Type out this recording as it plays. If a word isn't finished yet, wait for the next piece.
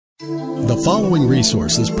The following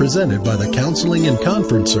resource is presented by the Counseling and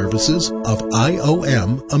Conference Services of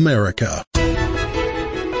IOM America.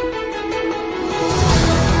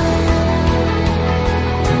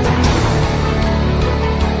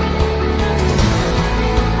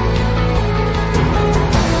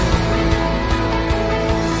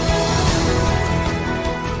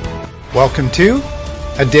 Welcome to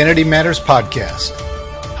Identity Matters Podcast.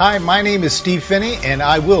 Hi, my name is Steve Finney, and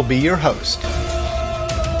I will be your host.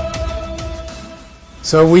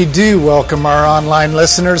 So we do welcome our online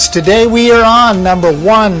listeners. Today we are on number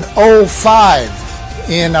 105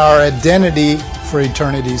 in our Identity for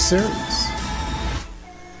Eternity series.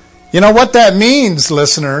 You know what that means,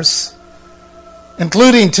 listeners?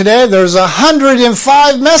 Including today, there's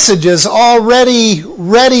 105 messages already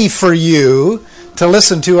ready for you to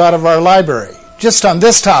listen to out of our library, just on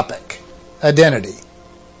this topic, identity.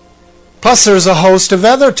 Plus, there's a host of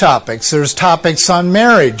other topics. There's topics on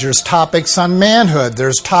marriage. There's topics on manhood.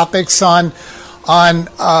 There's topics on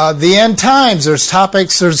the end times. There's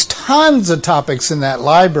tons of topics in that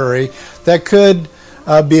library that could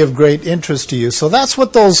be of great interest to you. So that's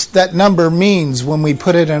what that number means when we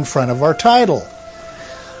put it in front of our title.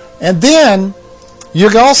 And then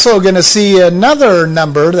you're also going to see another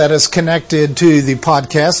number that is connected to the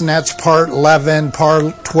podcast, and that's part 11,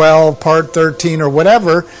 part 12, part 13, or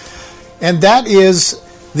whatever. And that is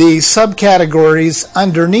the subcategories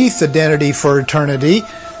underneath Identity for Eternity.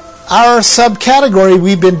 Our subcategory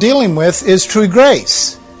we've been dealing with is True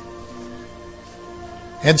Grace.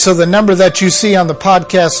 And so the number that you see on the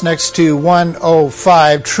podcast next to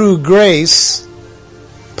 105, True Grace,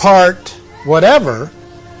 part whatever,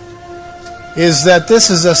 is that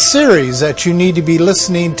this is a series that you need to be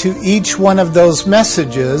listening to each one of those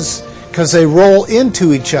messages because they roll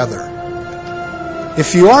into each other.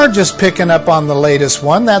 If you are just picking up on the latest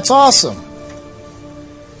one, that's awesome.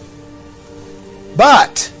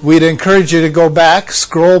 But we'd encourage you to go back,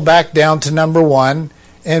 scroll back down to number 1,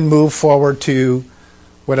 and move forward to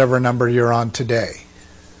whatever number you're on today.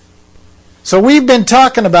 So we've been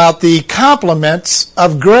talking about the compliments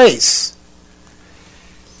of grace.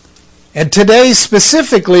 And today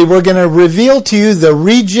specifically, we're going to reveal to you the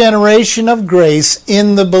regeneration of grace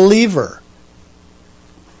in the believer.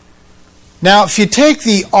 Now, if you take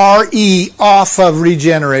the R-E off of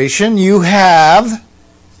regeneration, you have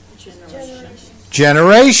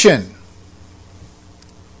generation.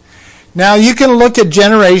 Now, you can look at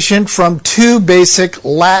generation from two basic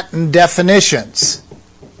Latin definitions.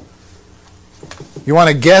 You want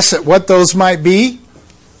to guess at what those might be?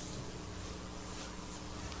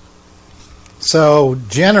 So,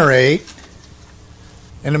 generate.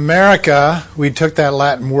 In America, we took that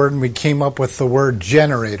Latin word and we came up with the word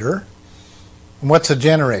generator. And what's a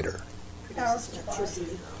generator?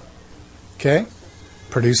 Okay.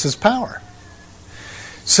 Produces power.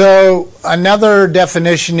 So another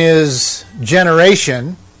definition is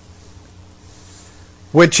generation,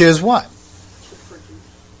 which is what?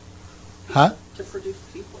 To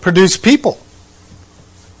produce people.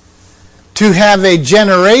 To have a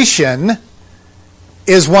generation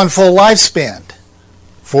is one full lifespan,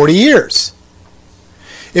 40 years.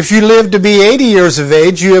 If you live to be 80 years of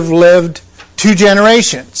age, you have lived 2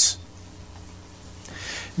 generations.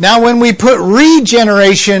 Now when we put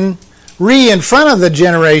regeneration, in front of the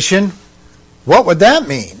generation, what would that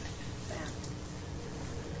mean?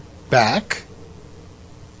 Back.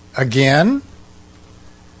 Again.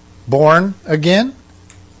 Born again.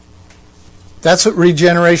 That's what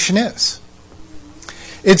regeneration is.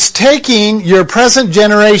 It's taking your present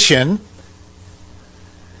generation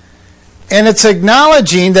and it's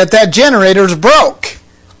acknowledging that generator's broke.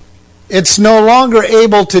 It's no longer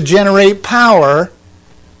able to generate power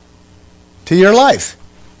to your life.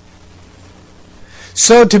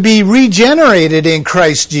 So to be regenerated in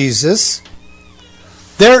Christ Jesus,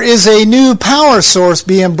 there is a new power source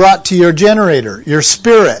being brought to your generator, your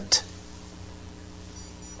spirit.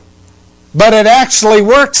 But it actually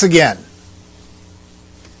works again.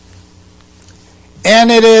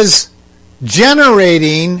 And it is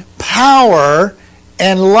generating power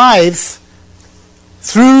and life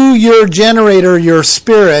through your generator. Your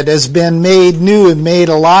spirit has been made new and made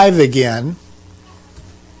alive again,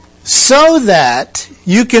 so that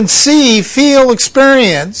you can see, feel,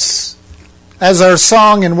 experience, as our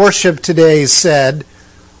song and worship today said,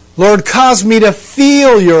 Lord, cause me to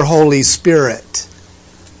feel your Holy Spirit.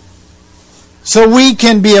 So we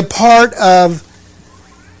can be a part of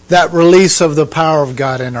that release of the power of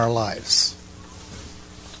God in our lives.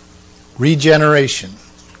 Regeneration.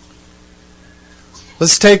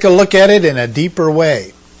 Let's take a look at it in a deeper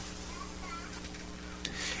way.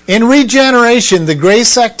 In regeneration, the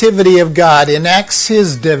grace activity of God enacts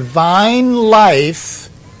His divine life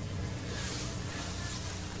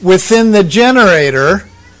within the generator,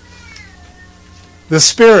 the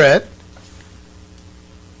Spirit,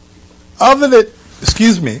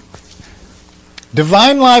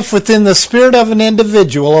 divine life within the spirit of an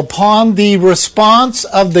individual upon the response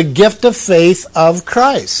of the gift of faith of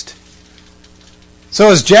Christ.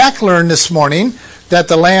 So as Jack learned this morning, that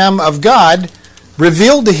the Lamb of God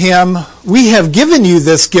revealed to him, we have given you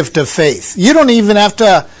this gift of faith. You don't even have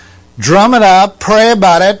to drum it up, pray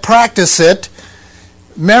about it, practice it,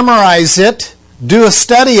 memorize it, do a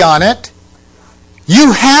study on it.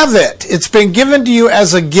 You have it. It's been given to you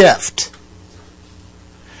as a gift.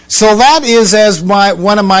 So that is, as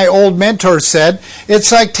one of my old mentors said,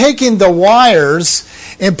 it's like taking the wires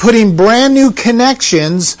and putting brand new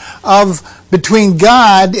connections between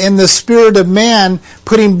God and the spirit of man,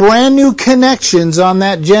 putting brand new connections on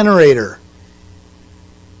that generator.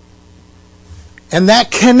 And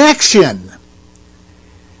that connection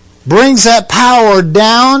brings that power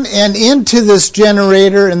down and into this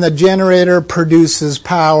generator, and the generator produces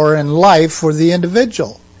power and life for the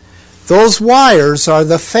individual. Those wires are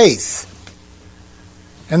the faith.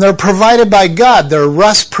 And they're provided by God. They're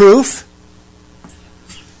rust-proof.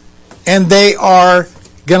 And they are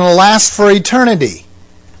going to last for eternity.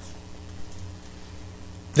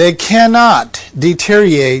 They cannot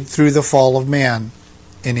deteriorate through the fall of man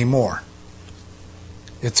anymore.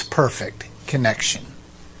 It's perfect connection.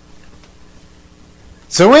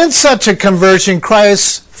 So in such a conversion,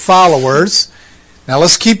 Christ's followers, now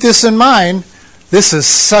let's keep this in mind. This is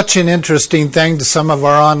such an interesting thing to some of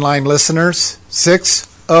our online listeners.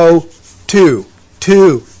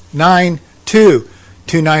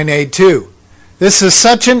 602-292-2982. This is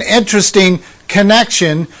such an interesting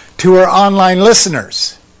connection to our online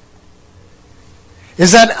listeners.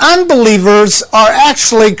 Is that unbelievers are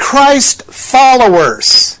actually Christ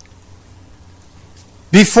followers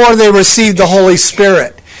before they receive the Holy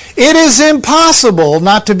Spirit. It is impossible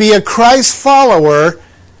not to be a Christ follower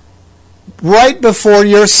right before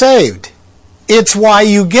you're saved. It's why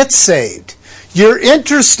you get saved. You're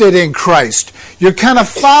interested in Christ. You're kind of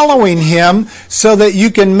following Him so that you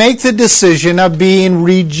can make the decision of being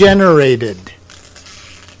regenerated.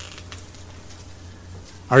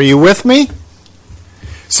 Are you with me?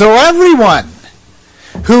 So everyone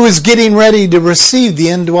who is getting ready to receive the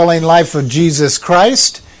indwelling life of Jesus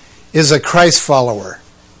Christ is a Christ follower.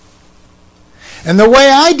 And the way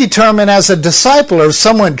I determine as a disciple if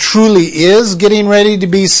someone truly is getting ready to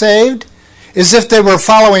be saved is if they were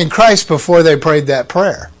following Christ before they prayed that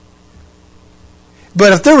prayer.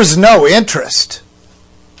 But if there was no interest,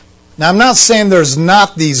 now I'm not saying there's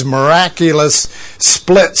not these miraculous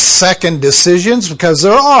split-second decisions, because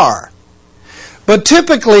there are. But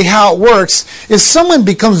typically how it works is someone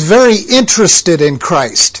becomes very interested in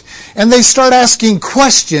Christ. And they start asking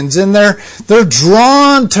questions, and they're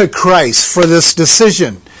drawn to Christ for this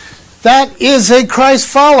decision. That is a Christ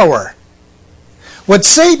follower. What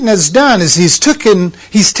Satan has done is he's taken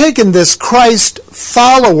this Christ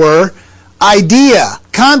follower idea,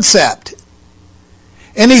 concept,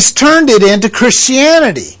 and he's turned it into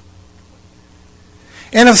Christianity.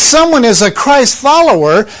 And if someone is a Christ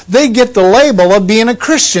follower, they get the label of being a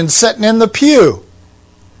Christian sitting in the pew.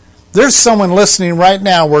 There's someone listening right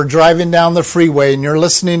now. We're driving down the freeway and you're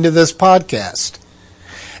listening to this podcast.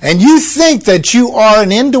 And you think that you are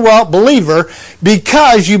an indwelt believer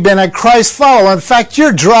because you've been a Christ follower. In fact,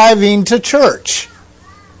 you're driving to church.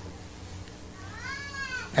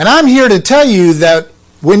 And I'm here to tell you that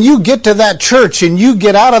when you get to that church and you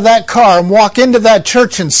get out of that car and walk into that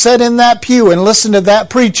church and sit in that pew and listen to that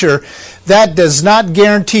preacher, that does not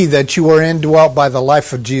guarantee that you are indwelt by the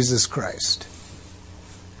life of Jesus Christ.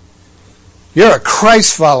 You're a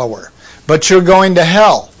Christ follower, but you're going to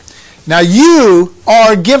hell. Now you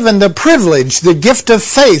are given the privilege, the gift of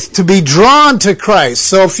faith, to be drawn to Christ.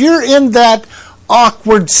 So if you're in that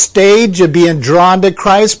awkward stage of being drawn to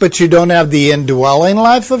Christ, but you don't have the indwelling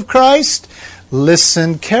life of Christ,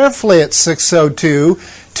 listen carefully at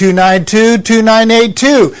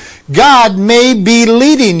 602-292-2982. God may be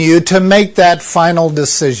leading you to make that final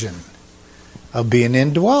decision of being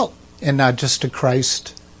indwelt and not just a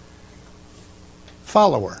Christ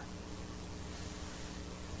follower.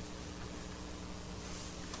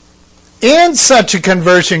 In such a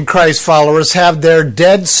conversion, Christ followers have their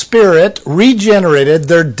dead spirit regenerated,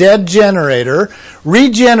 their dead generator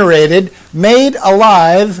regenerated, made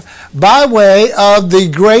alive by way of the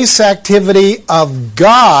grace activity of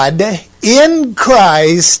God in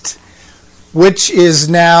Christ, which is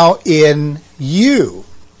now in you.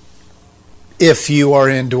 if you are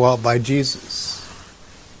indwelt by Jesus.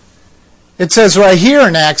 It says right here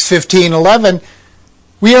in Acts 15:11,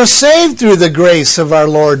 we are saved through the grace of our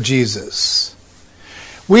Lord Jesus.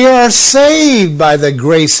 We are saved by the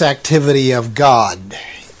grace activity of God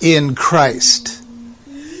in Christ.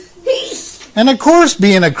 And of course,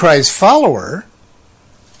 being a Christ follower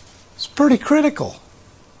is pretty critical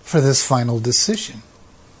for this final decision.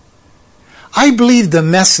 I believe the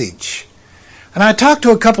message. And I talked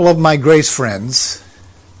to a couple of my grace friends.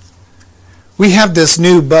 We have this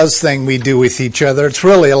new buzz thing we do with each other. It's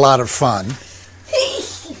really a lot of fun.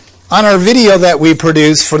 On our video that we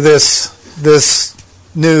produce for this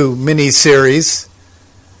new mini-series,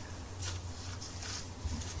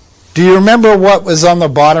 do you remember what was on the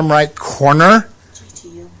bottom right corner?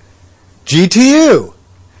 GTU. GTU.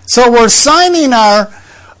 So we're signing our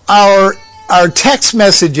text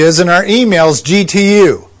messages and our emails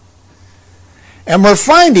GTU. And we're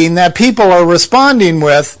finding that people are responding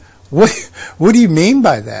with, what do you mean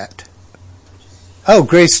by that? Oh,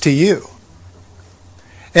 grace to you.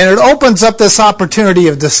 And it opens up this opportunity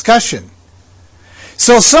of discussion.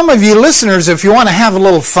 So some of you listeners, if you want to have a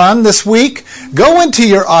little fun this week, go into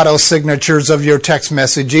your auto signatures of your text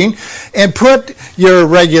messaging and put your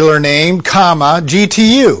regular name, comma,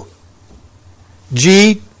 GTU.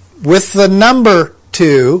 G with the number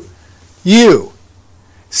 2, U.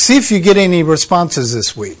 See if you get any responses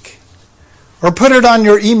this week. Or put it on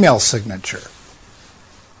your email signature.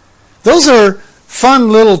 Those are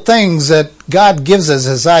fun little things that God gives us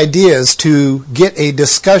as ideas to get a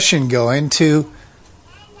discussion going, to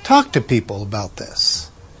talk to people about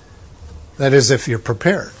this. That is, if you're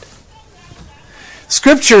prepared.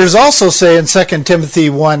 Scriptures also say in 2 Timothy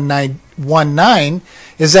 1:9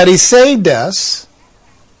 is that He saved us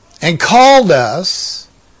and called us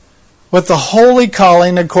with the holy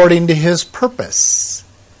calling according to His purpose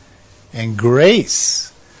and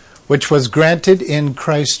grace, which was granted in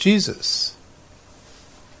Christ Jesus.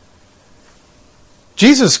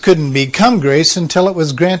 Jesus couldn't become grace until it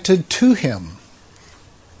was granted to Him,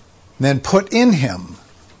 then put in Him.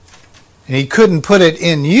 And He couldn't put it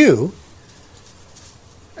in you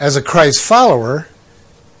as a Christ follower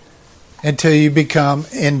until you become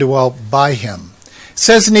indwelt by Him. It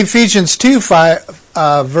says in Ephesians 2,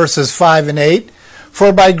 verses 5 and 8,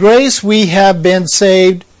 for by grace we have been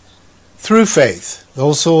saved through faith.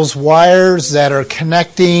 Those wires that are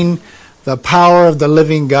connecting the power of the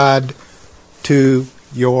living God to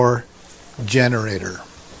your generator.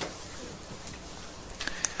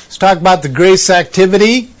 Let's talk about the grace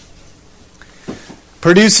activity.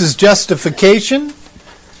 Produces justification.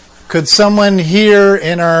 Could someone here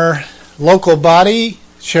in our local body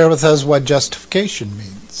share with us what justification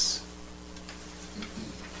means?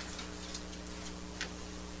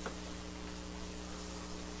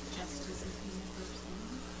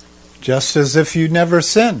 Just as if you never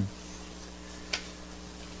sinned.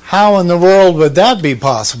 How in the world would that be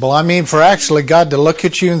possible? I mean, for actually God to look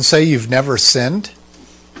at you and say you've never sinned?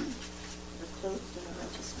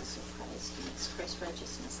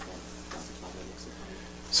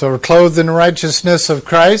 So we're clothed in the righteousness of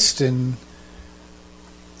Christ, and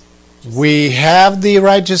we have the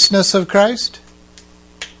righteousness of Christ?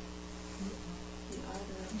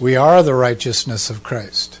 We are the righteousness of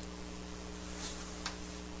Christ.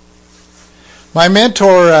 My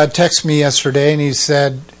mentor texted me yesterday and he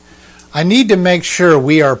said, I need to make sure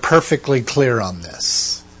we are perfectly clear on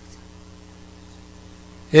this.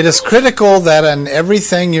 It is critical that on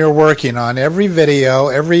everything you're working on, every video,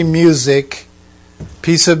 every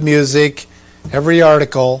piece of music, every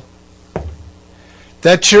article,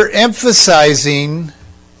 that you're emphasizing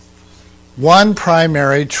one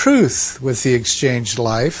primary truth with the exchanged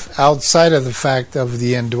life outside of the fact of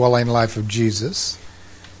the indwelling life of Jesus.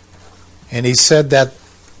 And he said that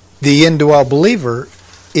the indwelt believer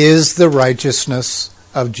is the righteousness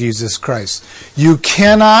of Jesus Christ. You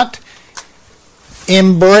cannot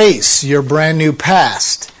embrace your brand new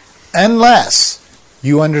past unless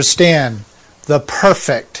you understand the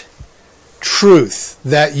perfect truth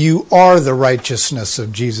that you are the righteousness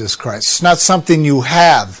of Jesus Christ. It's not something you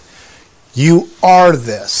have. You are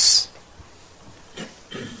this.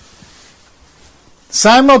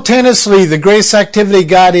 Simultaneously, the grace activity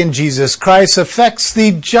God in Jesus Christ affects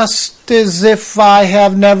the just as if I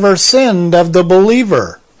have never sinned of the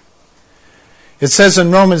believer. It says in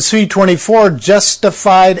Romans 3:24,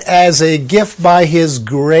 justified as a gift by His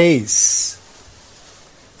grace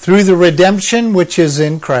through the redemption which is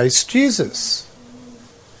in Christ Jesus.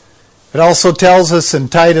 It also tells us in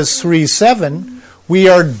Titus 3:7, we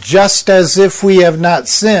are just as if we have not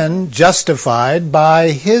sinned, justified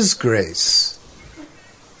by His grace.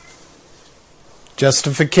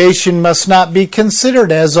 Justification must not be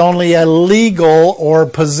considered as only a legal or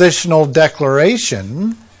positional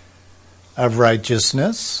declaration of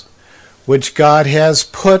righteousness, which God has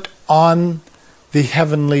put on the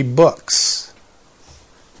heavenly books.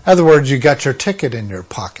 In other words, you got your ticket in your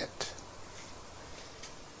pocket.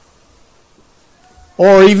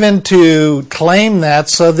 Or even to claim that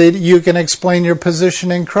so that you can explain your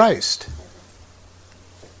position in Christ.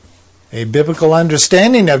 A biblical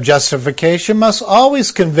understanding of justification must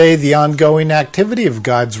always convey the ongoing activity of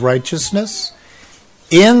God's righteousness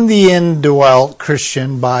in the indwelt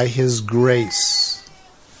Christian by His grace.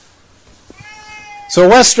 So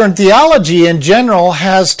Western theology in general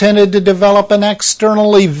has tended to develop an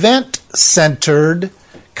external event-centered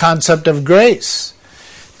concept of grace,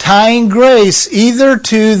 tying grace either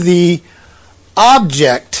to the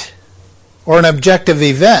object or an objective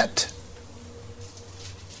event.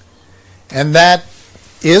 And that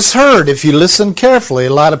is heard if you listen carefully.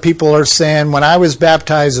 A lot of people are saying, when I was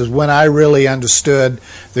baptized is when I really understood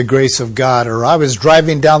the grace of God. Or I was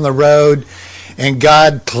driving down the road and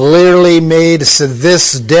God clearly made, said,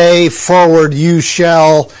 this day forward you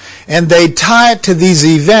shall. And they tie it to these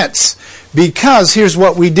events because here's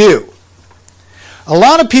what we do. A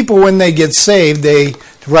lot of people, when they get saved, they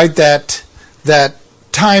write that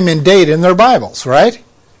time and date in their Bibles, right?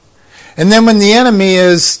 And then when the enemy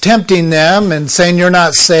is tempting them and saying you're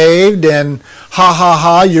not saved and ha ha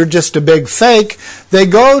ha, you're just a big fake, they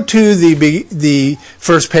go to the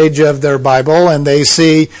first page of their Bible and they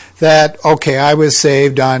see that, okay, I was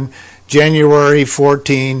saved on January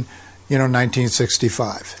 14,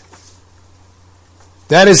 1965.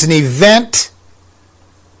 That is an event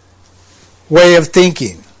way of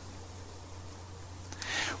thinking.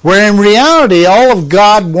 Where in reality, all of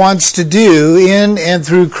God wants to do in and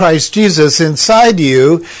through Christ Jesus inside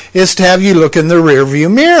you is to have you look in the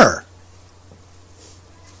rearview mirror.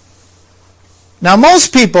 Now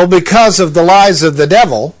most people, because of the lies of the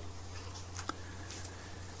devil,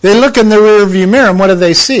 they look in the rearview mirror and what do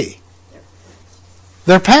they see?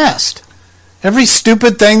 Their past. Every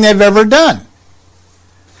stupid thing they've ever done.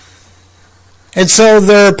 And so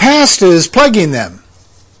their past is plaguing them.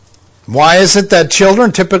 Why is it that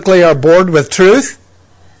children typically are bored with truth?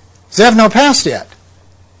 Because they have no past yet.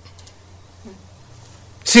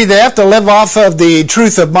 See, they have to live off of the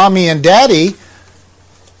truth of mommy and daddy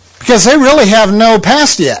because they really have no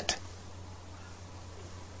past yet.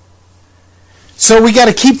 So we got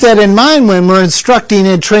to keep that in mind when we're instructing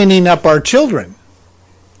and training up our children.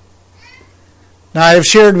 Now, I've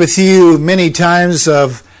shared with you many times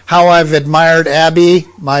of how I've admired Abby,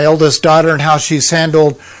 my eldest daughter, and how she's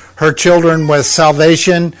handled her children with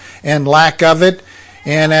salvation and lack of it.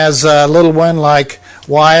 And as a little one like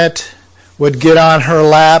Wyatt would get on her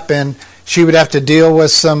lap and she would have to deal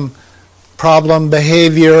with some problem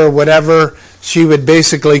behavior or whatever, she would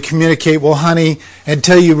basically communicate, well, honey,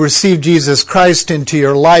 until you receive Jesus Christ into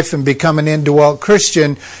your life and become an indwelt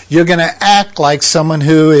Christian, you're going to act like someone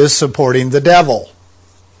who is supporting the devil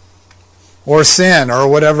or sin or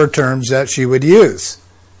whatever terms that she would use.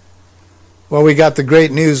 Well, we got the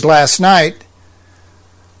great news last night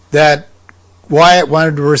that Wyatt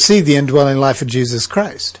wanted to receive the indwelling life of Jesus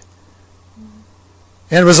Christ.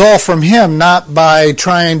 And it was all from him, not by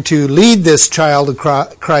trying to lead this child to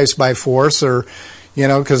Christ by force or,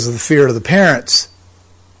 because of the fear of the parents.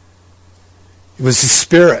 It was the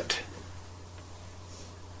Spirit.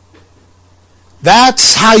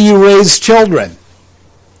 That's how you raise children.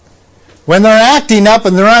 When they're acting up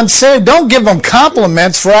and they're unsaved, don't give them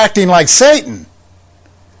compliments for acting like Satan.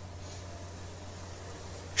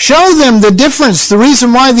 Show them the difference. The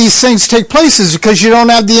reason why these things take place is because you don't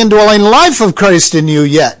have the indwelling life of Christ in you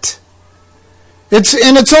yet.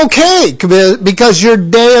 It's okay because your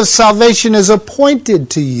day of salvation is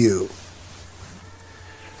appointed to you.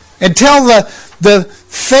 Until the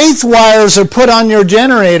faith wires are put on your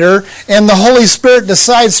generator and the Holy Spirit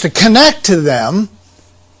decides to connect to them,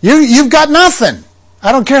 you've got nothing.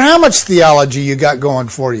 I don't care how much theology you got going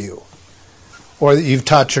for you or that you've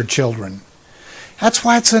taught your children. That's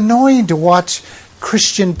why it's annoying to watch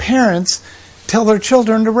Christian parents tell their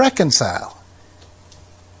children to reconcile.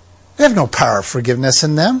 They have no power of forgiveness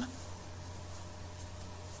in them.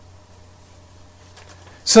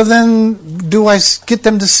 So then do I get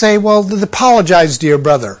them to say, well, apologize to your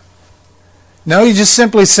brother? No, you just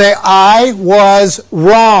simply say, I was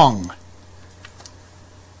wrong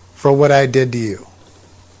for what I did to you.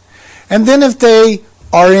 And then if they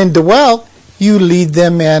are indwelt, you lead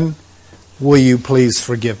them in, will you please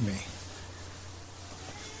forgive me?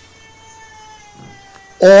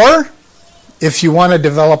 Or, if you want to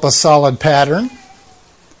develop a solid pattern,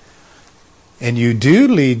 and you do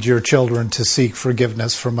lead your children to seek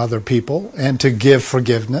forgiveness from other people and to give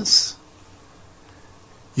forgiveness,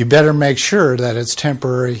 you better make sure that it's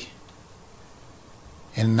temporary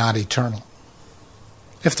and not eternal,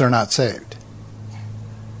 if they're not saved.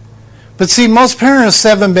 But see, most parents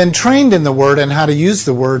haven't been trained in the Word and how to use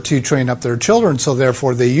the Word to train up their children, so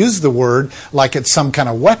therefore they use the Word like it's some kind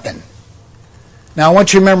of weapon. Now I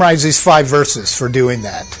want you to memorize these 5 verses for doing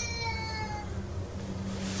that.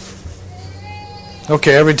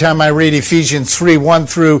 Okay, every time I read Ephesians 3, 1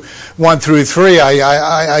 through 3,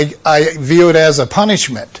 I view it as a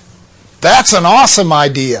punishment. That's an awesome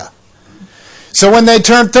idea. So when they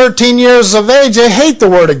turn 13 years of age, they hate the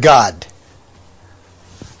Word of God.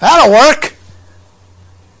 That'll work.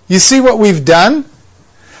 You see what we've done?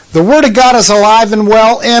 The Word of God is alive and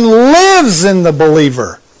well and lives in the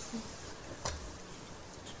believer.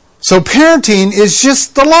 So parenting is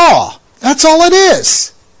just the law. That's all it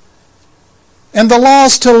is. And the law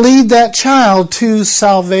is to lead that child to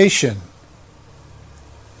salvation.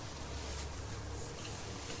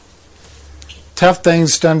 Tough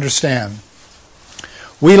things to understand.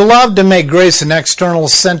 We love to make grace an external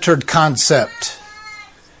centered concept,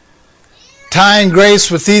 tying grace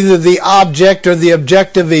with either the object or the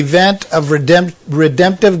objective event of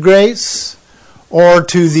redemptive grace, or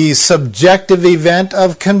to the subjective event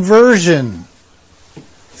of conversion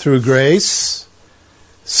through grace,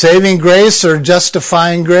 saving grace or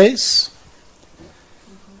justifying grace,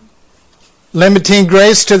 limiting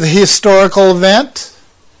grace to the historical event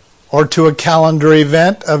or to a calendar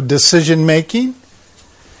event of decision making,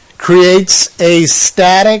 creates a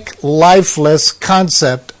static, lifeless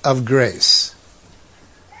concept of grace.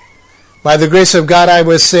 By the grace of God, I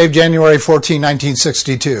was saved January 14,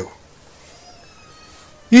 1962.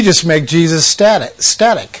 You just make Jesus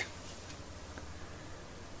static.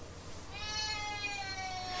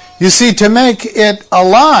 You see, to make it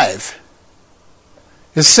alive,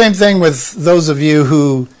 it's the same thing with those of you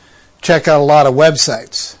who check out a lot of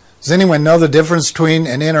websites. Does anyone know the difference between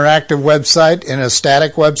an interactive website and a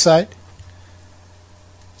static website?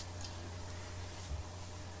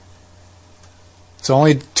 It's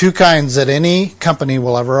only 2 kinds that any company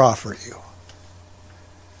will ever offer you.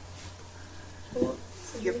 Well,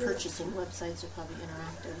 your purchasing websites are probably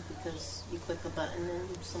interactive because you click a button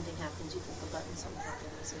and something happens, you click a button, something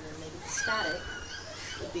happens, and then maybe the static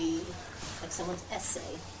would be like someone's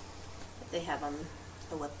essay that they have on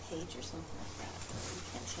a web page or something like that. You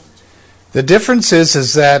can't change it. The difference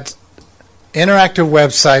is that interactive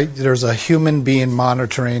website, there's a human being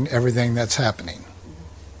monitoring everything that's happening.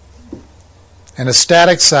 And a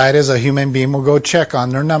static site is a human being will go check on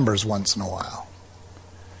their numbers once in a while.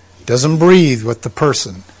 Doesn't breathe with the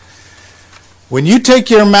person. When you take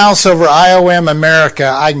your mouse over IOM America,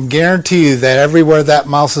 I can guarantee you that everywhere that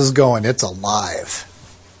mouse is going, it's alive.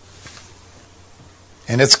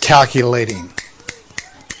 And it's calculating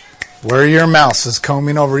where your mouse is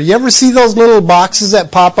combing over. You ever see those little boxes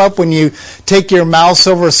that pop up when you take your mouse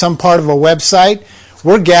over some part of a website?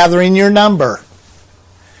 We're gathering your number.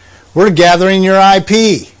 We're gathering your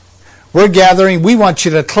IP. We want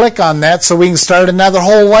you to click on that so we can start another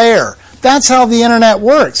whole layer. That's how the internet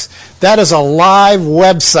works. That is a live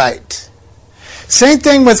website. Same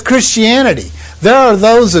thing with Christianity. There are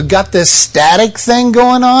those who got this static thing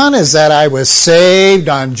going on, is that I was saved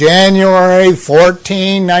on January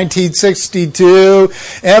 14, 1962.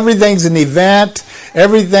 Everything's an event.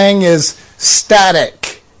 Everything is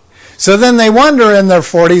static. So then they wonder in their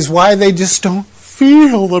 40s why they just don't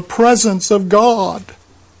feel the presence of God.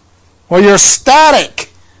 Well, you're static.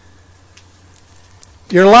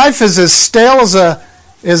 Your life is as stale as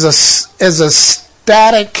a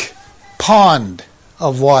static pond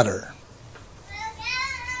of water.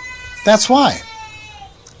 That's why.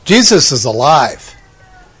 Jesus is alive.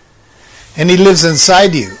 And He lives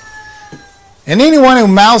inside you. And anyone who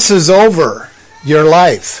mouses over your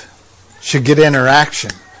life should get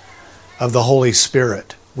interaction of the Holy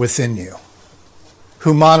Spirit within you,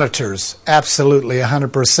 who monitors absolutely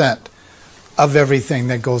 100% of everything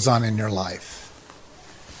that goes on in your life.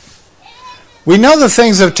 We know the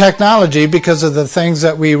things of technology because of the things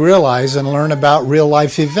that we realize and learn about real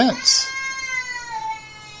life events.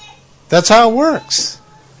 That's how it works.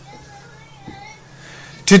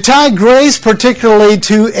 To tie grace particularly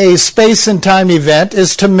to a space and time event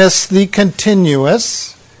is to miss the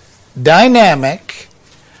continuous dynamic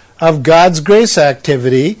of God's grace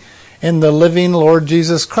activity in the living Lord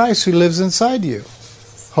Jesus Christ who lives inside you,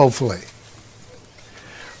 hopefully.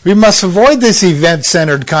 We must avoid this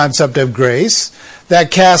event-centered concept of grace that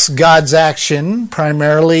casts God's action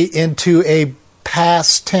primarily into a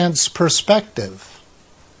past tense perspective.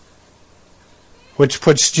 which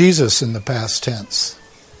puts Jesus in the past tense.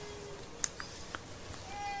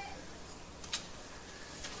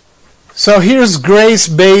 So here's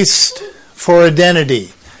grace-based for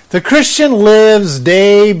identity. The Christian lives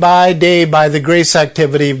day by the grace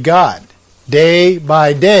activity of God. Day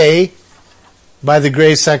by the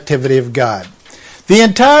grace activity of God. The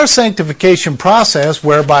entire sanctification process,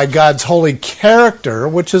 whereby God's holy character,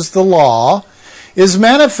 which is the law, is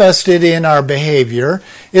manifested in our behavior,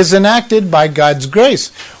 is enacted by God's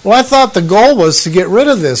grace. Well, I thought the goal was to get rid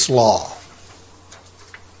of this law.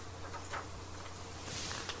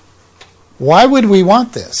 Why would we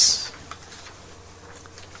want this?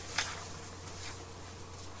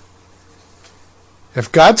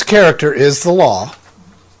 If God's character is the law,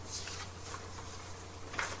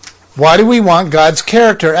 why do we want God's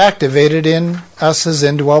character activated in us as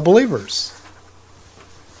indwelt believers?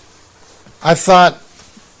 I thought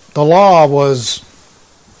the law was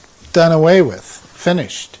done away with,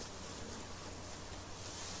 finished.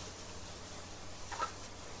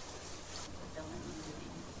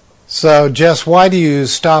 So, Jess, why do you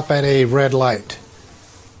stop at a red light?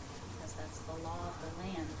 Because that's the law of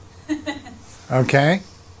the land. Okay.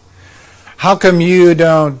 How come you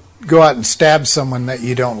don't go out and stab someone that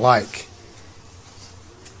you don't like?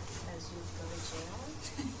 Because you go to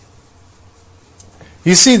jail.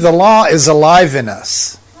 You see, the law is alive in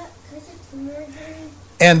us. Because it's murdering.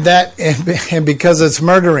 And because it's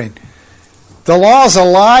murdering. The law is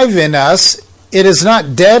alive in us. It is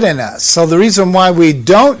not dead in us. So the reason why we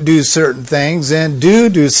don't do certain things and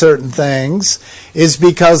do certain things is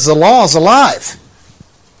because the law is alive.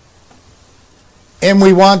 And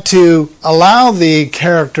we want to allow the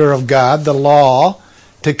character of God, the law,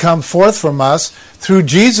 to come forth from us through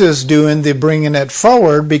Jesus doing the bringing it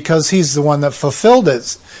forward, because he's the one that fulfilled it.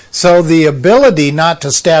 So the ability not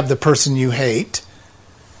to stab the person you hate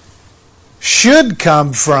should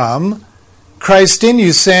come from Christ in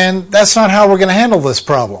you saying, that's not how we're going to handle this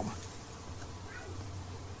problem.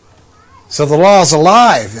 So the law is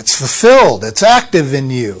alive, it's fulfilled, it's active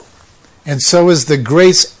in you. And so is the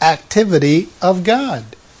grace activity of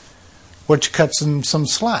God, which cuts him some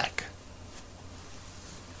slack.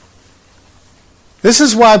 This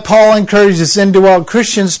is why Paul encourages indwelt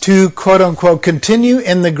Christians to, quote-unquote, continue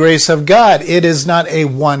in the grace of God. It is not a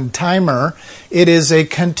one-timer. It is a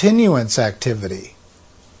continuance activity.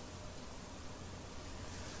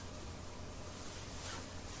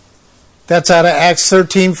 That's out of Acts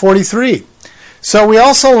 13:43. So we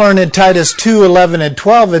also learn in Titus 2:11 and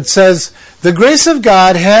 12, it says, the grace of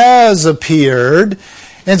God has appeared,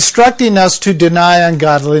 instructing us to deny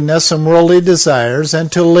ungodliness and worldly desires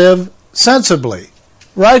and to live sensibly,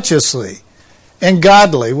 righteously, and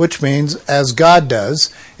godly, which means as God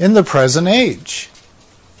does in the present age.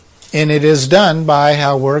 And it is done by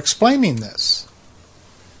how we're explaining this.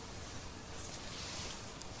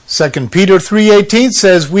 2 Peter 3:18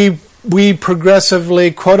 says we progressively,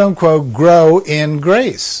 quote-unquote, grow in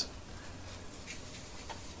grace.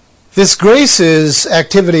 This grace is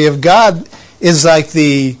activity of God is like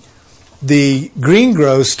the green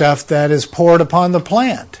grow stuff that is poured upon the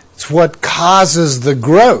plant. It's what causes the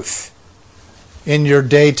growth in your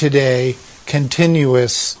day-to-day,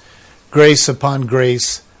 continuous, grace upon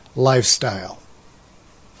grace lifestyle.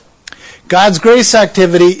 God's grace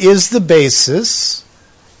activity is the basis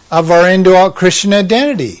of our indwelt Christian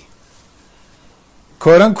identity.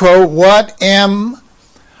 Quote unquote,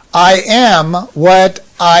 I am what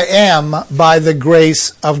I am by the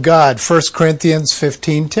grace of God. 1 Corinthians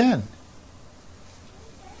 15:10.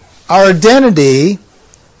 Our identity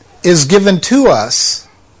is given to us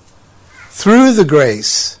through the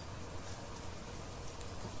grace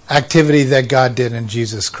activity that God did in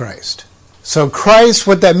Jesus Christ. So Christ,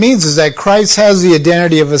 what that means is that Christ has the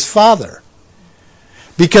identity of his Father,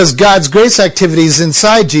 because God's grace activity is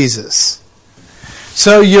inside Jesus.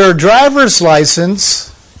 So your driver's license,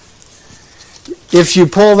 if you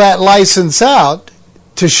pull that license out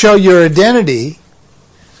to show your identity,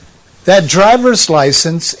 that driver's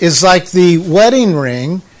license is like the wedding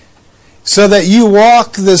ring, so that you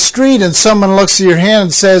walk the street and someone looks at your hand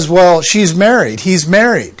and says, well, she's married, he's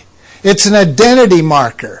married. It's an identity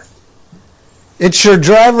marker. It's your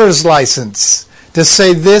driver's license to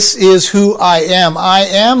say, this is who I am. I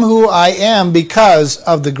am who I am because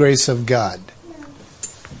of the grace of God.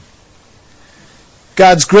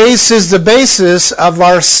 God's grace is the basis of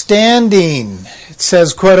our standing. It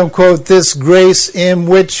says, quote unquote, this grace in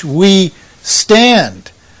which we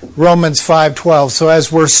stand. Romans 5:12. So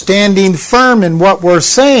as we're standing firm in what we're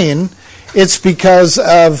saying, it's because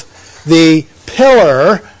of the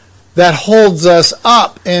pillar that holds us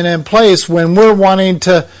up and in place when we're wanting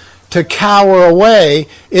to to cower away.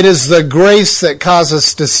 It is the grace that causes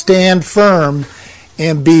us to stand firm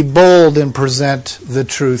and be bold and present the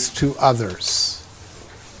truth to others.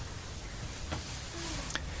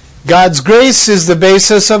 God's grace is the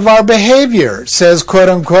basis of our behavior. It says, quote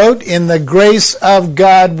unquote, in the grace of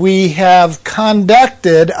God we have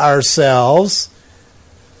conducted ourselves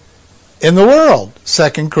in the world.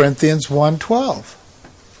 2 Corinthians 1:12.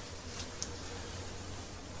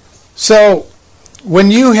 So,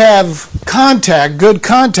 when you have contact, good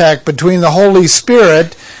contact between the Holy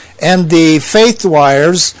Spirit and the faith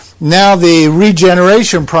wires, now the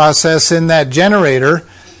regeneration process in that generator,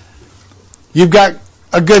 you've got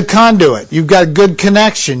a good conduit. You've got good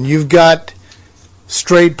connection. You've got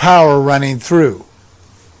straight power running through.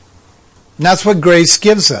 And that's what grace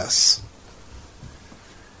gives us.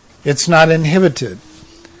 It's not inhibited.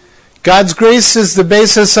 God's grace is the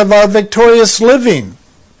basis of our victorious living.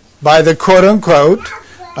 By the quote-unquote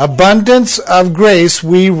abundance of grace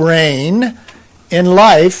we reign in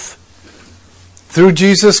life through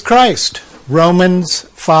Jesus Christ. Romans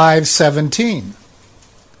 5:17.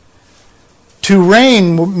 To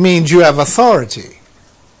reign means you have authority.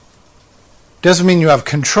 Doesn't mean you have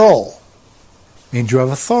control. It means you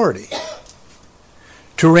have authority.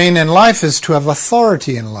 To reign in life is to have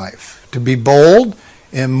authority in life. To be bold,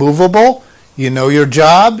 immovable. You know your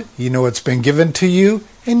job. You know it's been given to you.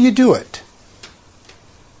 And you do it.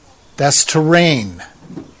 That's to reign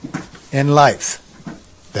in life.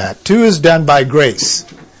 That too is done by grace.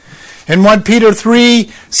 In 1 Peter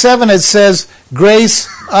 3:7 it says, grace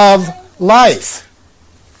of life.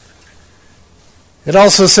 It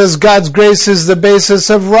also says God's grace is the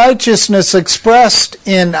basis of righteousness expressed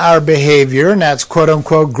in our behavior, and that's quote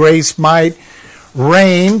unquote grace might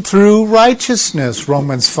reign through righteousness,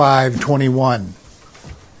 Romans 5:21.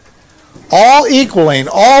 All equaling,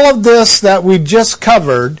 all of this that we just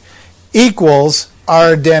covered equals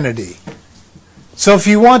our identity. So if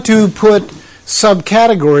you want to put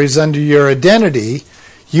subcategories under your identity,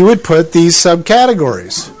 you would put these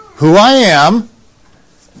subcategories. Who I am,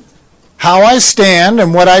 how I stand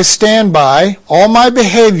and what I stand by, all my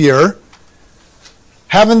behavior,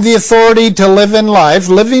 having the authority to live in life,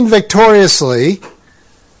 living victoriously,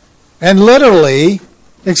 and literally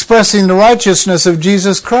expressing the righteousness of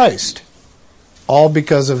Jesus Christ. All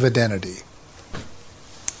because of identity.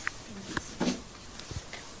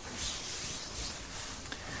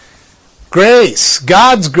 Grace,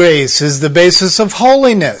 God's grace, is the basis of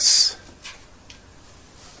holiness.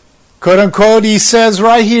 Quote unquote, he says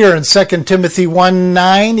right here in 2 Timothy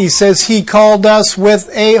 1:9, he says he called us with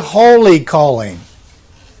a holy calling,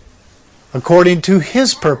 according to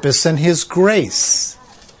his purpose and his grace.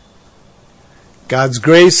 God's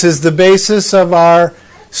grace is the basis of our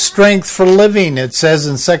strength for living. It says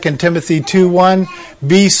in 2 Timothy 2:1,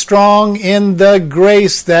 be strong in the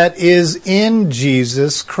grace that is in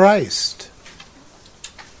Jesus Christ.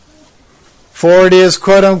 For it is,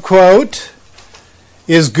 quote unquote,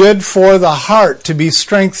 is good for the heart to be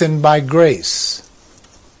strengthened by grace.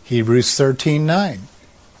 Hebrews 13:9.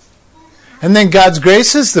 And then God's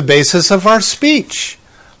grace is the basis of our speech.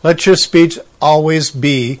 Let your speech always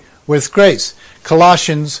be with grace.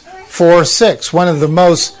 Colossians 4:6, one of the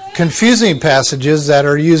most confusing passages that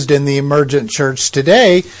are used in the emergent church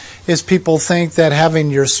today, is people think that having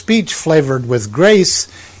your speech flavored with grace,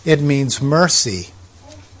 it means mercy.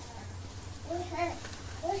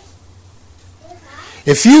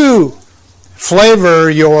 If you flavor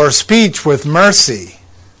your speech with mercy,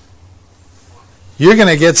 you're going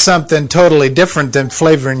to get something totally different than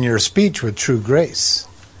flavoring your speech with true grace.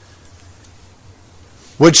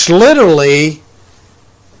 Which literally,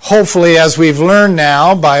 hopefully, as we've learned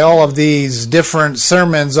now by all of these different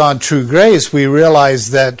sermons on true grace, we realize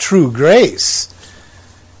that true grace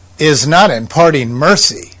is not imparting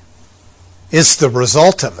mercy. It's the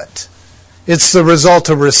result of it. It's the result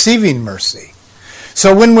of receiving mercy.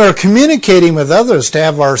 So when we're communicating with others to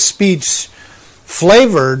have our speech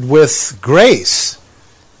flavored with grace,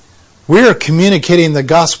 we're communicating the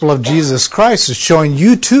gospel of Jesus Christ, is showing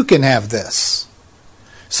you too can have this.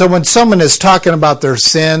 So when someone is talking about their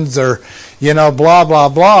sins or, blah, blah,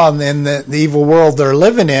 blah, in the evil world they're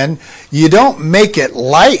living in, you don't make it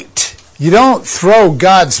light. You don't throw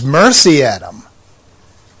God's mercy at them.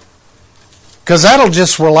 Because that'll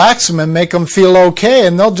just relax them and make them feel okay,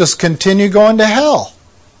 and they'll just continue going to hell.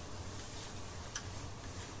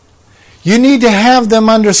 You need to have them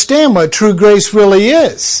understand what true grace really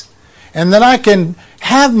is. And then I can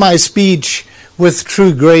have my speech with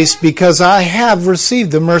true grace because I have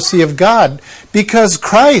received the mercy of God. Because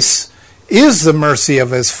Christ is the mercy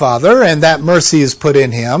of his Father, and that mercy is put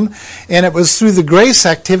in him. And it was through the grace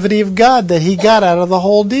activity of God that he got out of the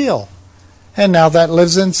whole deal. And now that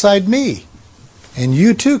lives inside me. And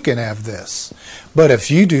you too can have this. But if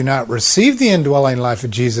you do not receive the indwelling life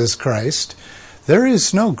of Jesus Christ, there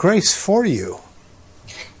is no grace for you.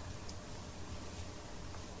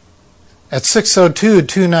 At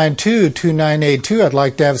 602-292-2982, I'd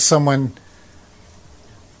like to have someone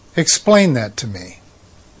explain that to me.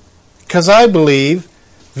 Because I believe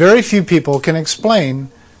very few people can explain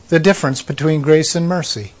the difference between grace and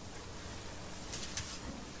mercy.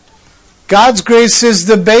 God's grace is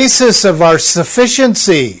the basis of our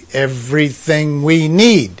sufficiency, everything we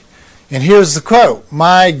need. And here's the quote,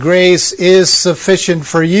 "My grace is sufficient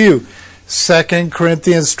for you," 2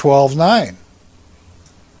 Corinthians 12:9.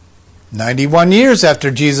 91 years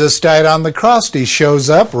after Jesus died on the cross, he shows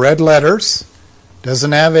up, red letters,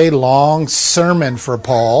 doesn't have a long sermon for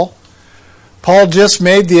Paul. Paul just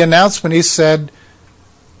made the announcement. He said,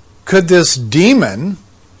 could this demon,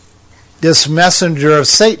 this messenger of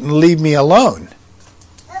Satan, leave me alone?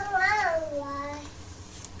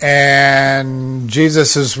 And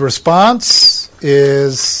Jesus' response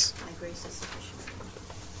is, My grace is sufficient.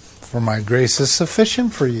 For my grace is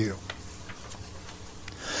sufficient for you.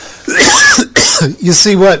 You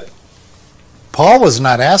see, what Paul was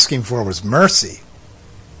not asking for was mercy.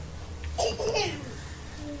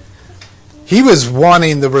 He was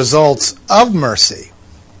wanting the results of mercy.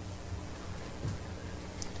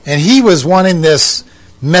 And he was wanting this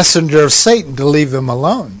messenger of Satan to leave him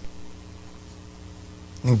alone.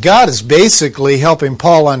 And God is basically helping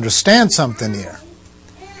Paul understand something here.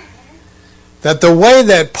 That the way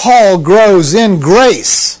that Paul grows in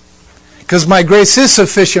grace, because my grace is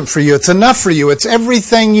sufficient for you, it's enough for you, it's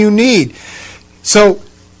everything you need. So,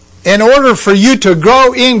 in order for you to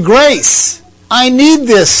grow in grace, I need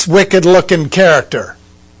this wicked-looking character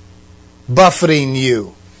buffeting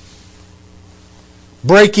you,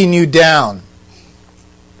 breaking you down,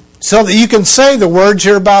 so that you can say the words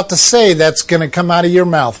you're about to say that's going to come out of your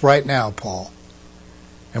mouth right now, Paul.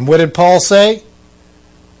 And what did Paul say?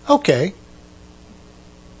 Okay.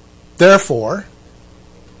 Therefore,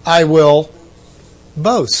 I will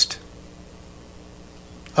boast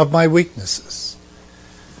of my weaknesses,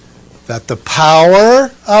 that the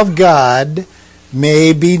power of God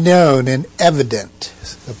may be known and evident.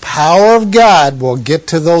 The power of God will get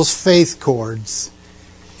to those faith chords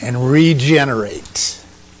and regenerate.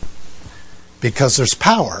 Because there's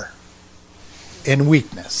power in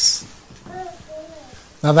weakness.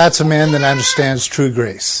 Now that's a man that understands true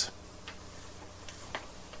grace.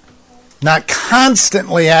 Not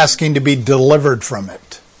constantly asking to be delivered from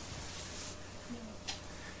it.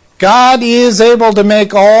 God is able to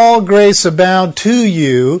make all grace abound to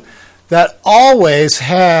you, that always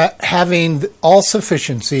having all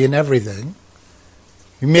sufficiency in everything,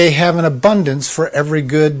 you may have an abundance for every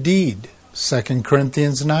good deed. 2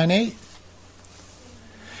 Corinthians 9:8.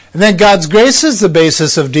 And then God's grace is the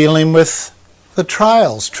basis of dealing with the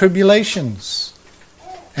trials, tribulations,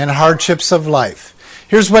 and hardships of life.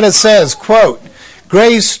 Here's what it says, quote,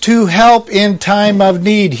 grace to help in time of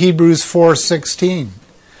need, Hebrews 4:16.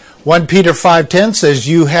 1 Peter 5:10 says,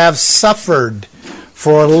 you have suffered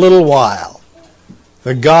for a little while.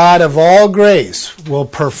 The God of all grace will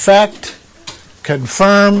perfect,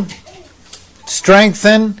 confirm,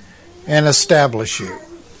 strengthen, and establish you.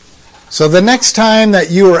 So the next time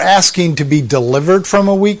that you are asking to be delivered from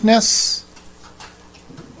a weakness,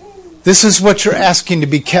 this is what you're asking to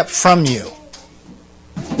be kept from you.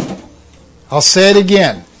 I'll say it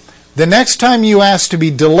again. The next time you ask to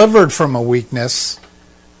be delivered from a weakness,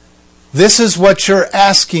 this is what you're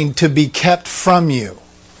asking to be kept from you.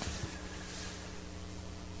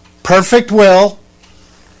 Perfect will,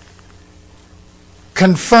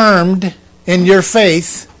 confirmed in your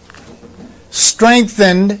faith,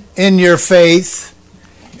 strengthened in your faith,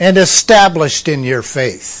 and established in your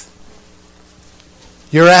faith.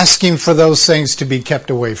 You're asking for those things to be kept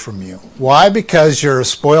away from you. Why? Because you're a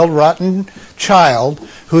spoiled, rotten child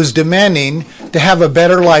who's demanding to have a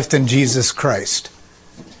better life than Jesus Christ.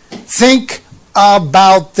 Think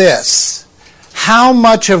about this. How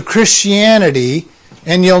much of Christianity,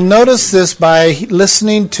 and you'll notice this by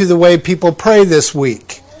listening to the way people pray this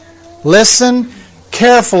week. Listen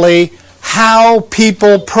carefully how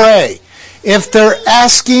people pray. If they're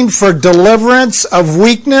asking for deliverance of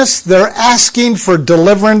weakness, they're asking for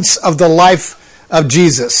deliverance of the life of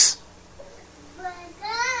Jesus.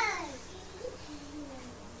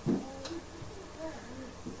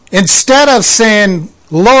 Instead of saying,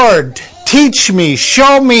 Lord, Teach me,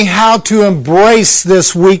 show me how to embrace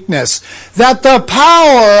this weakness, that the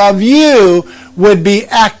power of you would be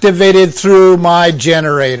activated through my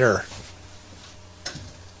generator,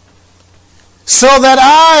 so that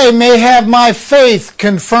I may have my faith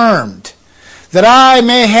confirmed, that I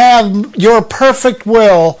may have your perfect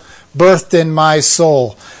will birthed in my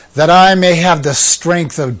soul, that I may have the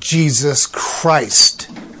strength of Jesus Christ.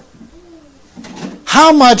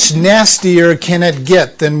 How much nastier can it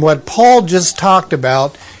get than what Paul just talked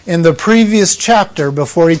about in the previous chapter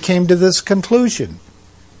before he came to this conclusion?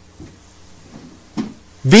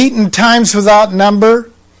 Beaten times without number,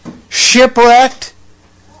 shipwrecked,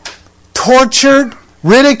 tortured,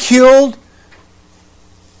 ridiculed.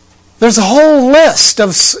 There's a whole list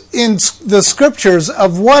in the scriptures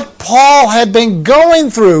of what Paul had been going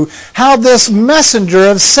through, how this messenger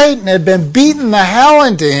of Satan had been beating the hell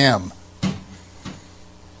into him.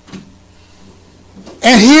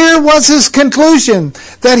 And here was his conclusion,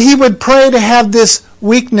 that he would pray to have this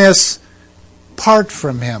weakness part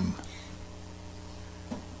from him.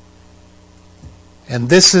 And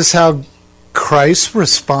this is how Christ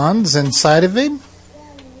responds inside of him.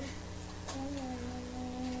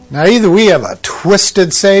 Now, either we have a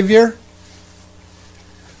twisted Savior,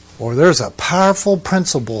 or there's a powerful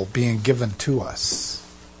principle being given to us.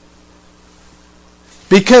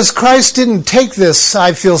 Because Christ didn't take this,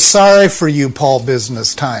 I feel sorry for you, Paul,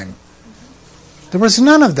 business time. There was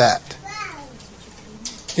none of that.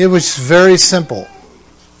 It was very simple.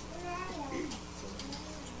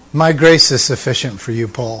 My grace is sufficient for you,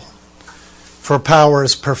 Paul, for power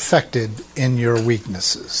is perfected in your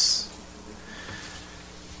weaknesses.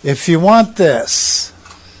 If you want this,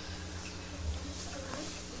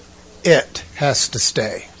 it has to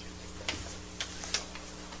stay.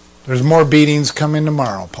 There's more beatings coming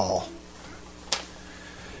tomorrow, Paul.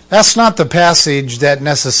 That's not the passage that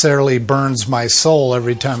necessarily burns my soul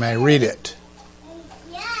every time I read it.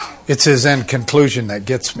 It's his end conclusion that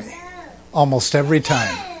gets me, almost every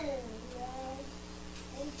time.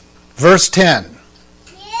 Verse 10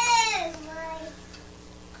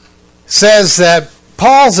 says that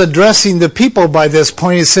Paul's addressing the people by this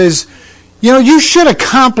point. He says, you should have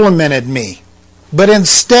complimented me, but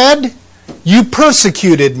instead you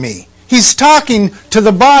persecuted me. He's talking to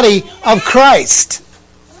the body of Christ.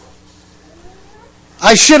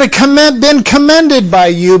 I should have been commended by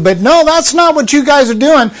you, but no, that's not what you guys are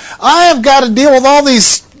doing. I have got to deal with all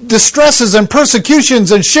these distresses and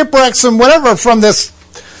persecutions and shipwrecks and whatever from this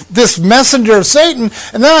messenger of Satan,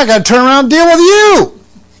 and then I got to turn around and deal with you.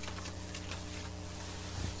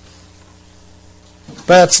 But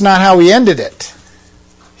that's not how he ended it.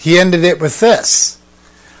 He ended it with this: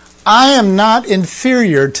 I am not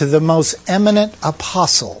inferior to the most eminent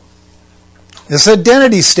apostle. This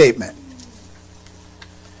identity statement.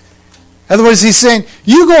 In other words, he's saying,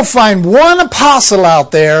 you go find one apostle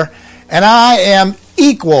out there, and I am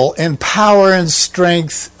equal in power and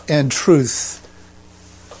strength and truth.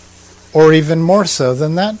 Or even more so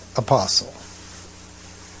than that apostle.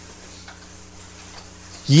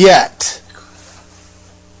 Yet,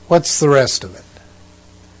 what's the rest of it?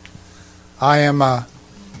 I am a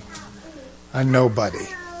nobody.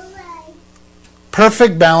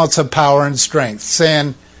 Perfect balance of power and strength,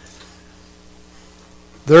 saying,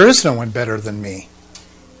 there is no one better than me.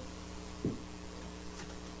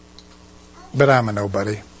 But I'm a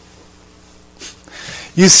nobody.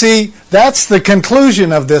 You see, that's the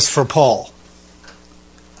conclusion of this for Paul.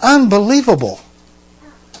 Unbelievable.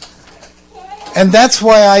 And that's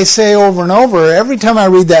why I say over and over, every time I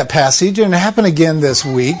read that passage, and it happened again this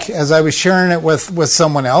week as I was sharing it with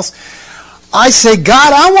someone else, I say,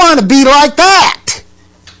 God, I want to be like that.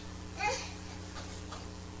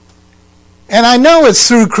 And I know it's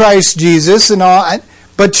through Christ Jesus and all,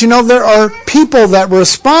 but there are people that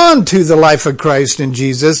respond to the life of Christ and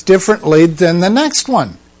Jesus differently than the next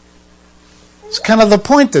one. It's kind of the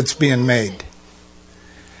point that's being made.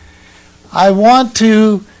 I want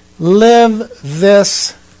to live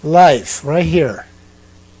this life right here.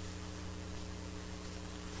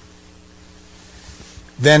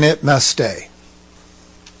 Then it must stay.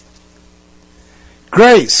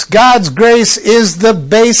 Grace. God's grace is the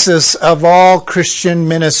basis of all Christian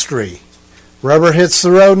ministry. Rubber hits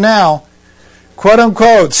the road now. Quote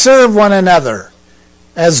unquote, serve one another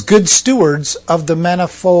as good stewards of the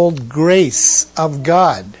manifold grace of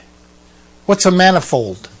God. What's a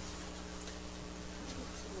manifold?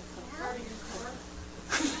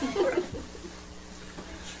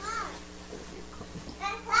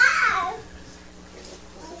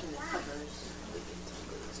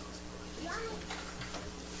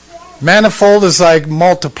 Manifold is like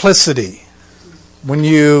multiplicity. When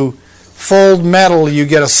you fold metal, you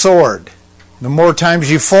get a sword. The more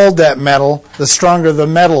times you fold that metal, the stronger the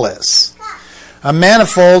metal is. A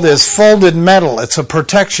manifold is folded metal. It's a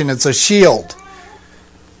protection. It's a shield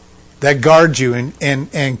that guards you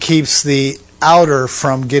and keeps the outer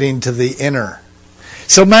from getting to the inner.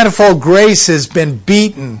 So manifold grace has been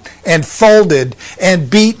beaten and folded and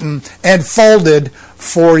beaten and folded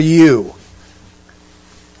for you.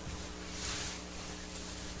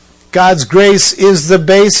 God's grace is the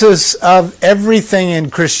basis of everything in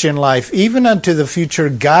Christian life. Even unto the future,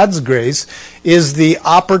 God's grace is the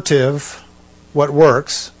operative, what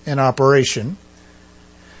works in operation.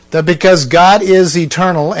 That because God is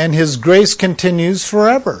eternal and His grace continues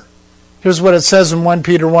forever. Here's what it says in 1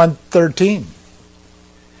 Peter 1:13.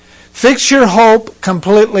 Fix your hope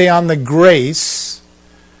completely on the grace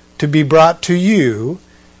to be brought to you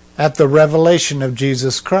at the revelation of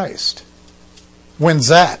Jesus Christ. When's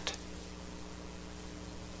that?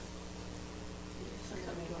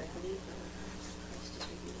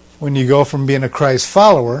 When you go from being a Christ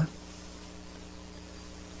follower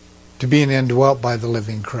to being indwelt by the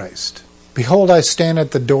living Christ. Behold, I stand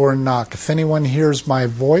at the door and knock. If anyone hears my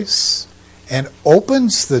voice and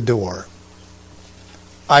opens the door,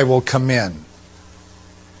 I will come in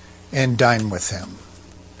and dine with him.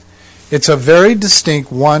 It's a very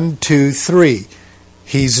distinct 1, 2, 3.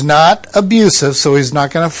 He's not abusive, so he's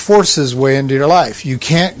not going to force his way into your life. You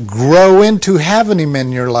can't grow into having him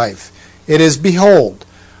in your life. It is, behold,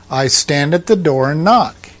 I stand at the door and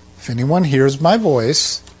knock. If anyone hears my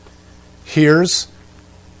voice,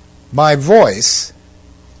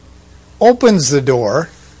 opens the door,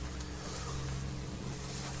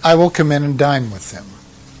 I will come in and dine with him.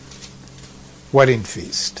 Wedding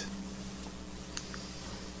feast.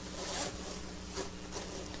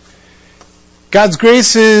 God's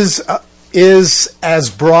grace is as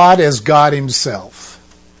broad as God Himself.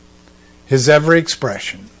 His every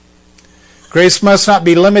expression. Grace must not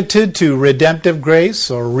be limited to redemptive grace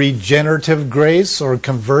or regenerative grace or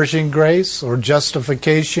conversion grace or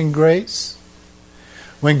justification grace.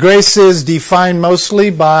 When grace is defined mostly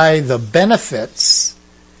by the benefits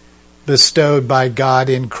bestowed by God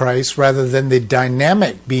in Christ rather than the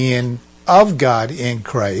dynamic being of God in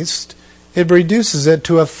Christ, it reduces it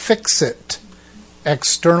to a fix-it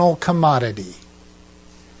external commodity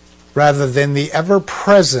rather than the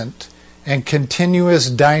ever-present and continuous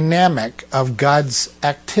dynamic of God's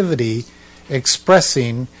activity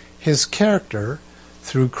expressing His character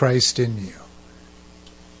through Christ in you.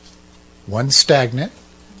 One stagnant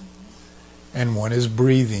and one is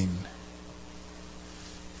breathing.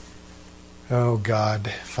 Oh God,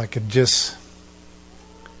 if I could just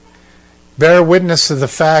bear witness to the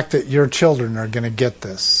fact that your children are going to get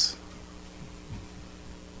this.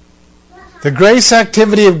 The grace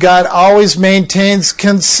activity of God always maintains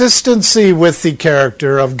consistency with the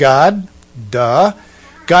character of God. Duh.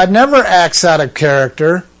 God never acts out of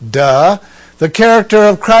character. Duh. The character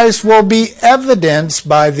of Christ will be evidenced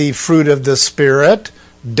by the fruit of the Spirit.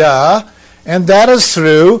 Duh. And that is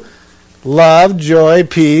through love, joy,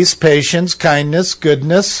 peace, patience, kindness,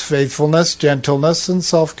 goodness, faithfulness, gentleness, and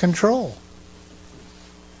self-control.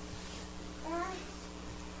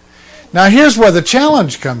 Now here's where the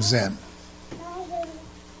challenge comes in.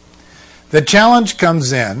 The challenge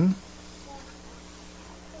comes in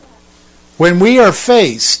when we are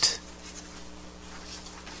faced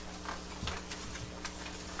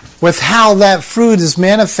with how that fruit is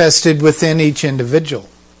manifested within each individual.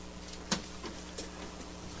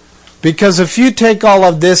 Because if you take all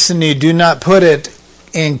of this and you do not put it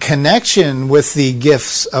in connection with the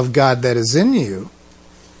gifts of God that is in you,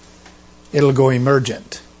 it'll go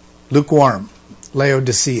emergent, lukewarm,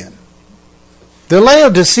 Laodicean. The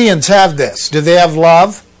Laodiceans have this. Do they have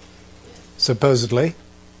love? Supposedly.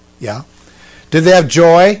 Yeah. Do they have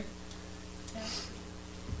joy?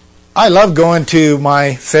 I love going to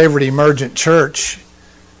my favorite emergent church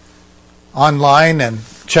online and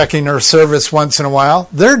checking her service once in a while.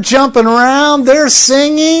 They're jumping around. They're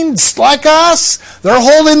singing like us. They're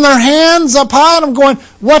holding their hands up high. And I'm going,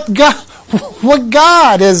 what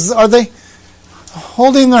God are they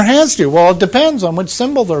holding their hands to? Well, it depends on which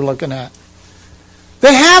symbol they're looking at.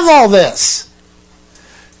 They have all this.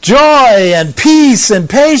 Joy and peace and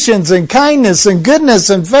patience and kindness and goodness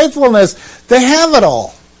and faithfulness. They have it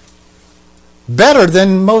all. Better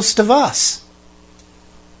than most of us.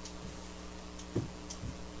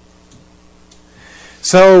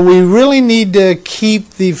 So we really need to keep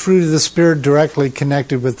the fruit of the Spirit directly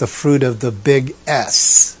connected with the fruit of the big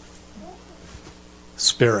S.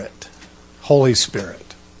 Spirit. Holy Spirit.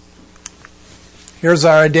 Here's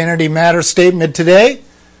our Identity Matters statement today.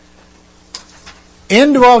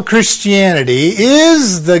 Indwelt Christianity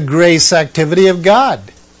is the grace activity of God.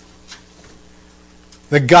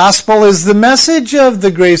 The gospel is the message of the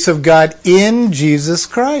grace of God in Jesus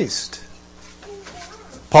Christ.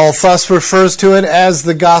 Paul thus refers to it as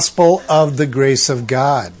the gospel of the grace of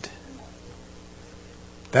God.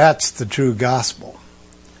 That's the true gospel.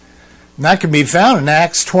 And that can be found in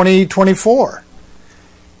Acts 20:24.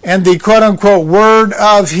 And the quote-unquote word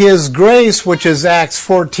of his grace, which is Acts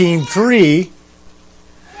 14:3,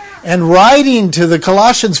 and writing to the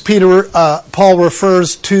Colossians, Paul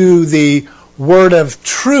refers to the word of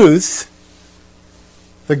truth,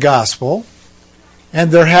 the gospel,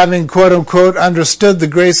 and they're having quote-unquote understood the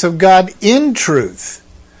grace of God in truth,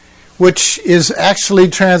 which is actually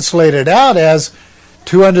translated out as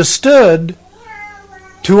to understand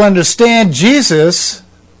Jesus,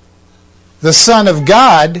 the Son of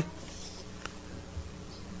God,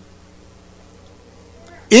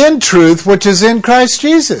 in truth, which is in Christ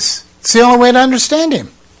Jesus. It's the only way to understand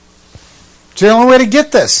him. It's the only way to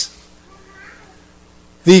get this.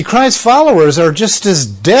 The Christ followers are just as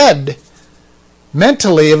dead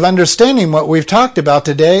mentally of understanding what we've talked about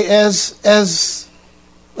today as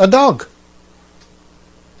a dog.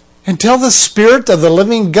 Until the Spirit of the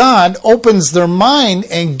living God opens their mind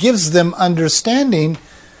and gives them understanding,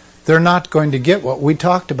 they're not going to get what we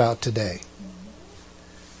talked about today.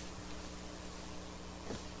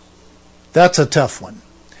 That's a tough one.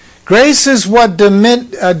 Grace is what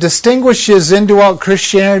distinguishes indwelt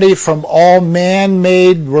Christianity from all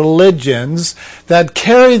man-made religions that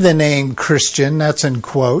carry the name Christian, that's in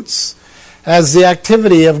quotes, as the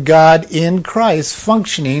activity of God in Christ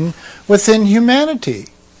functioning within humanity.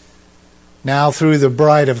 Now, through the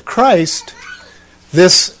bride of Christ,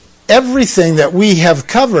 everything that we have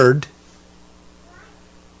covered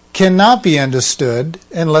cannot be understood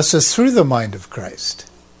unless it's through the mind of Christ.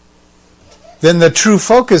 Then the true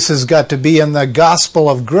focus has got to be, and the gospel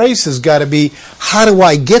of grace has got to be, how do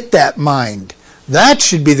I get that mind? That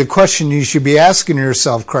should be the question you should be asking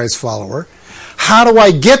yourself, Christ follower. How do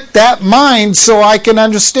I get that mind so I can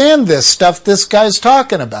understand this stuff this guy's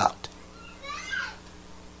talking about?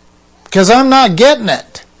 Because I'm not getting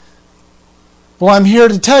it. Well, I'm here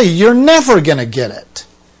to tell you, you're never going to get it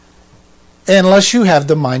unless you have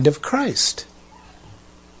the mind of Christ.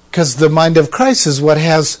 Because the mind of Christ is what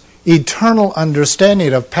has eternal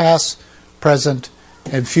understanding of past, present,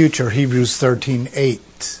 and future. Hebrews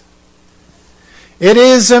 13:8. It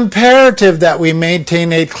is imperative that we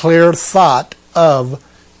maintain a clear thought of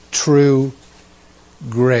true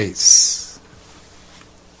grace.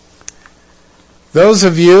 Those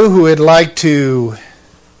of you who would like to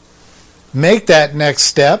make that next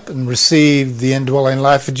step and receive the indwelling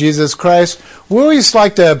life of Jesus Christ, we always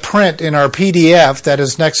like to print in our PDF that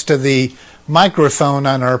is next to the microphone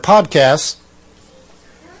on our podcast.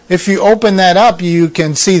 If you open that up, you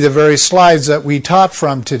can see the very slides that we taught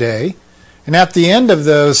from today. And at the end of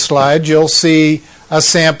those slides, you'll see a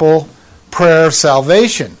sample prayer of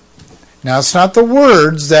salvation. Now, it's not the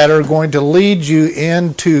words that are going to lead you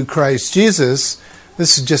into Christ Jesus.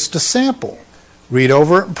 This is just a sample. Read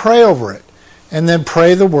over it and pray over it. And then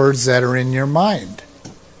pray the words that are in your mind.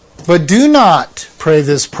 But do not pray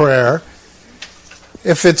this prayer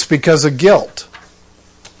if it's because of guilt.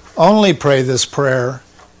 Only pray this prayer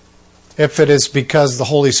if it is because the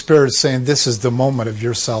Holy Spirit is saying this is the moment of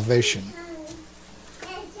your salvation.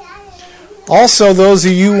 Also, those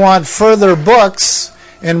of you who want further books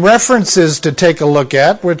and references to take a look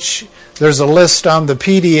at, which there's a list on the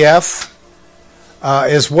PDF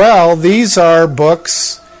as well, these are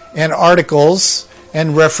books and articles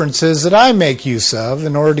and references that I make use of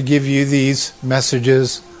in order to give you these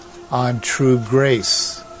messages on true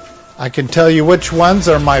grace. I can tell you which ones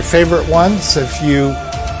are my favorite ones if you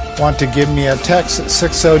want to give me a text at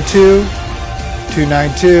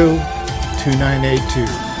 602-292-2982.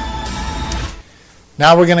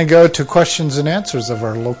 Now we're going to go to questions and answers of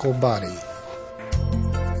our local body.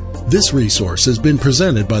 This resource has been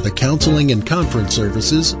presented by the Counseling and Conference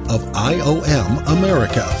Services of IOM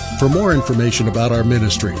America. For more information about our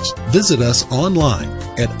ministries, visit us online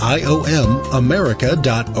at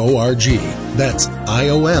IOMAmerica.org. That's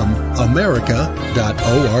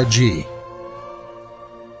IOMAmerica.org.